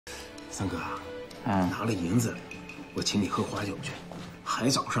三哥啊，拿了银子，我请你喝花酒去，还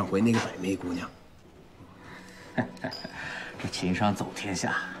找上回那个百媚姑娘。这情商走天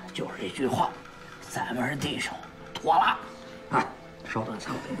下就是一句话，咱们是弟兄，妥了。啊，稍等一下，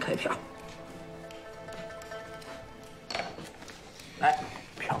我给你开票。来，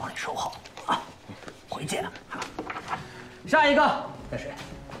票帮你收好啊，回见。下一个，那谁？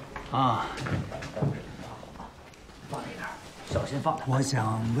啊，放那边，小心放。我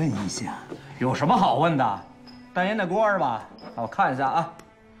想问一下，有什么好问的？淡盐的锅是吧？我看一下啊。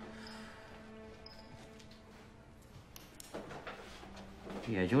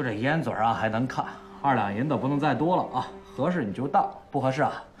也就这烟嘴啊，还能看，2两银子不能再多了啊！合适你就到，不合适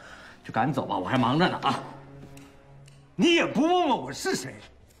啊，就赶紧走吧，我还忙着呢啊！你也不问问我是谁，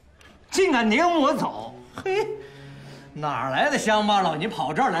竟敢撵我走！嘿，哪来的乡巴佬？你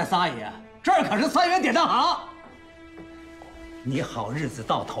跑这儿来撒野？这儿可是3元典当行。你好日子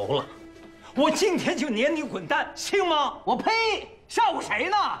到头了，我今天就撵你滚蛋，信吗？我呸！吓唬谁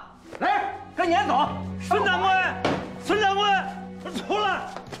呢？来，跟撵走！孙掌柜，孙掌柜！出来！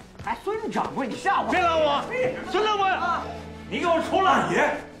哎，孙掌柜，你吓我！别拉我！孙掌柜，你给我出来！二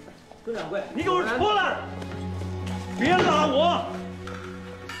爷，孙掌柜，你给我出来！别拉我！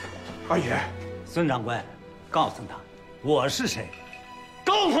二爷，孙掌柜，告诉他我是谁，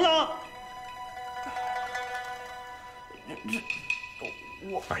告诉他。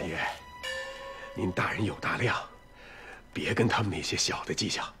二爷，您大人有大量，别跟他们那些小的计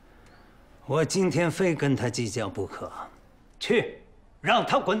较。我今天非跟他计较不可。去，让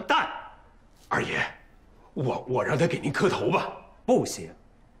他滚蛋！二爷，我让他给您磕头吧。不行。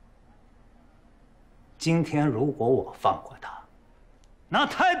今天如果我放过他，那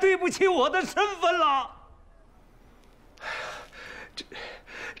太对不起我的身份了。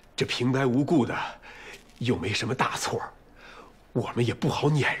这平白无故的，又没什么大错，我们也不好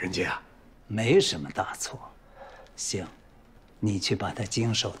撵人家呀。没什么大错。行，你去把他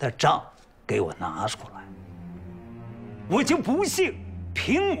经手的账给我拿出来。我就不信，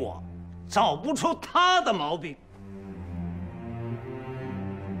凭我找不出他的毛病。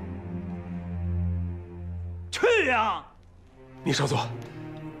去呀！您稍坐。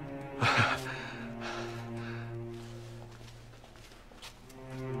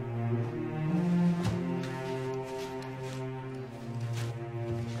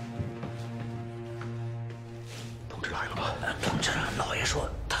同志来了吗？同志，老爷说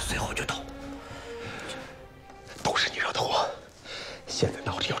他随后就到。都是你惹的祸，现在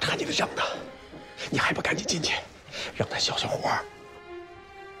闹着要查你的账呢，你还不赶紧进去，让他消消火，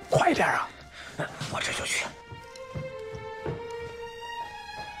快点啊！我这就去。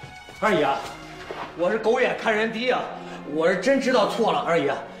二爷，我是狗眼看人低啊，我是真知道错了，二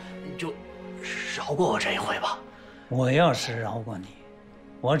爷，你就饶过我这一回吧。我要是饶过你，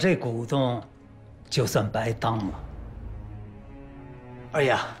我这股东就算白当了。二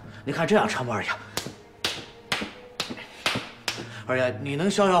爷，你看这样成不？二爷。二爷，你能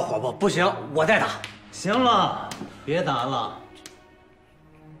消消火不？不行，我再打。行了，别打了。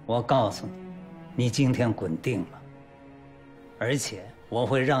我告诉你，你今天滚定了，而且我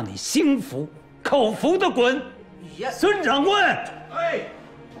会让你心服口服的滚。孙掌柜，哎，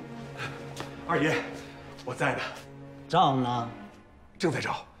二爷，我在呢。账呢？正在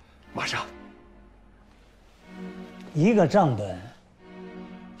找，马上。一个账本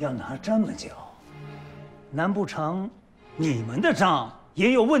要拿这么久，难不成你们的账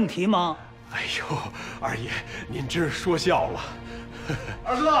也有问题吗？哎呦，二爷，您这是说笑了。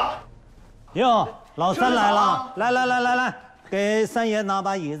二哥，哟，老三来了，来，给三爷拿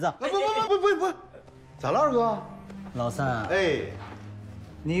把椅子。不，咋了，二哥？老三，哎，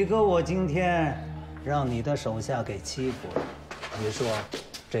你哥我今天让你的手下给欺负了，你说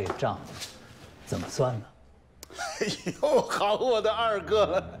这账怎么算呢？哎呦，好我的二哥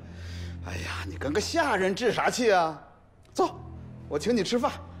了！哎呀，你跟个下人置啥气啊？走，我请你吃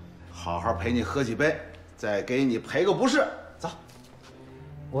饭，好好陪你喝几杯，再给你赔个不是。走，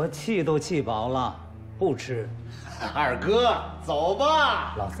我气都气饱了，不吃。二哥，走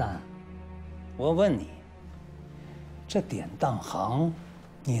吧。老三，我问你，这典当行，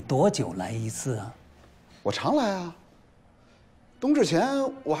你多久来一次啊？我常来啊。冬至前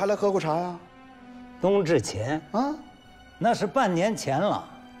我还来喝过茶呀。冬至前啊，那是半年前了，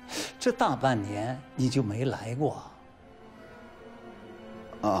这大半年你就没来过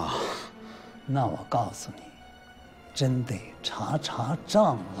啊？那我告诉你，真得查查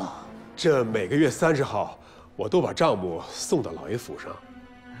账了。这每个月30号，我都把账目送到老爷府上。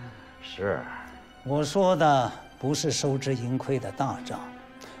是，我说的不是收支盈亏的大账，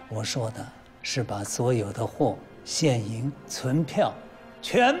我说的是把所有的货、现银、存票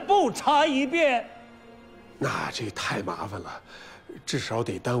全部查一遍。那这太麻烦了，至少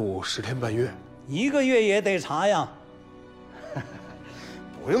得耽误10天半月。1个月也得查呀。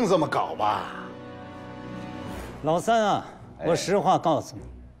不用这么搞吧？老三啊，我实话告诉你，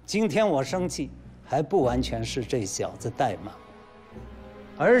今天我生气，还不完全是这小子怠慢，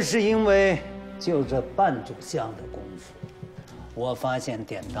而是因为就这半炷香的功夫，我发现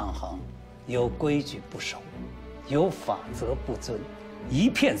典当行有规矩不守，有法则不遵，一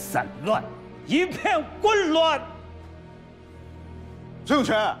片散乱，一片混乱。孙永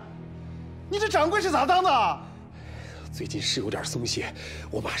全，你这掌柜是咋当的？最近是有点松懈，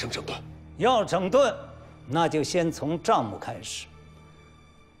我马上整顿。要整顿，那就先从账目开始。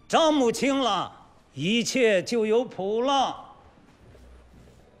账目清了，一切就有谱了。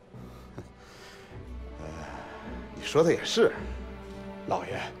你说的也是，老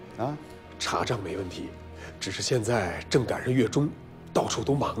爷啊，查账没问题，只是现在正赶上月中，到处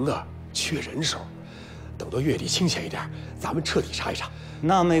都忙啊，缺人手。等到月底清闲一点，咱们彻底查一查。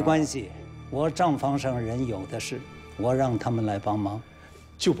那没关系，我账房上人有的是，我让他们来帮忙，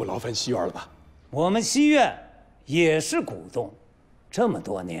就不劳烦西院了吧？我们西院也是股东，这么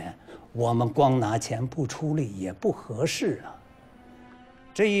多年，我们光拿钱不出力也不合适啊。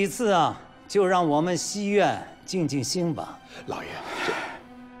这一次啊，就让我们西院静静心吧。老爷，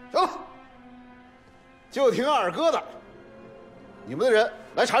行了，就听二哥的，你们的人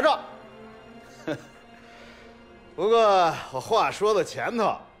来查账。不过我话说到前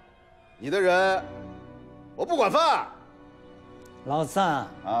头，你的人我不管饭。老三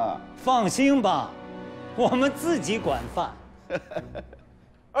啊，放心吧，我们自己管饭。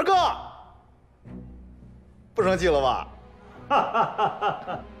二哥，不生气了吧？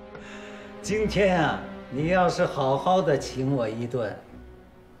今天啊，你要是好好的请我一顿，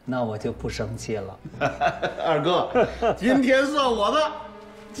那我就不生气了。二哥，今天算我的，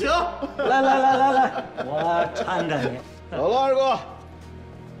请。来，我搀着你。走了，二哥。